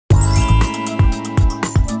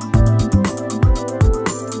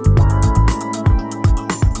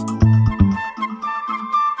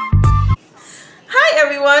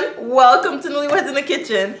Welcome to Newlyweds in the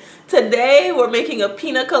Kitchen. Today we're making a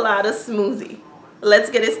pina colada smoothie. Let's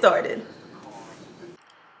get it started.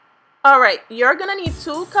 Alright, you're gonna need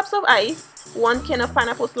 2 cups of ice, 1 can of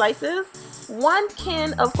pineapple slices, 1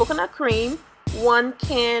 can of coconut cream, 1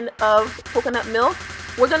 can of coconut milk.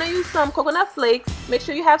 We're gonna use some coconut flakes. Make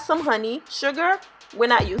sure you have some honey. Sugar, we're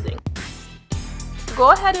not using.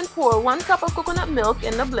 Go ahead and pour 1 cup of coconut milk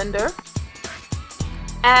in the blender.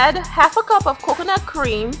 Add half a cup of coconut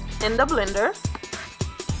cream in the blender.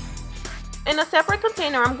 In a separate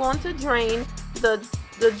container, I'm going to drain the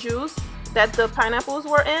juice that the pineapples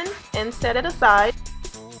were in and set it aside.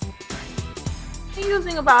 I'm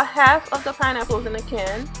using about half of the pineapples in the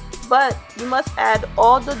can, but you must add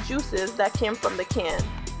all the juices that came from the can.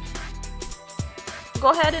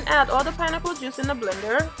 Go ahead and add all the pineapple juice in the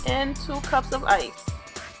blender and 2 cups of ice.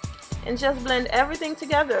 And just blend everything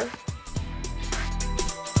together.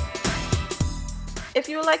 If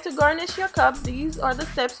you would like to garnish your cup, these are the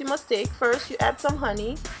steps you must take. First, you add some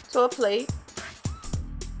honey to a plate.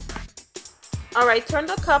 Alright, turn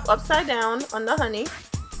the cup upside down on the honey.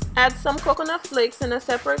 Add some coconut flakes in a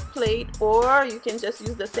separate plate, or you can just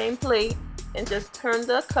use the same plate and just turn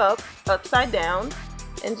the cup upside down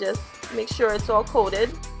and just make sure it's all coated.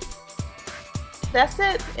 That's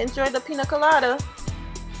it. Enjoy the pina colada.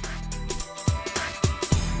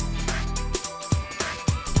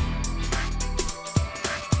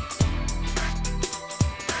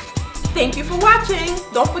 Thank you for watching.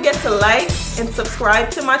 Don't forget to like and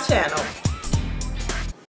subscribe to my channel.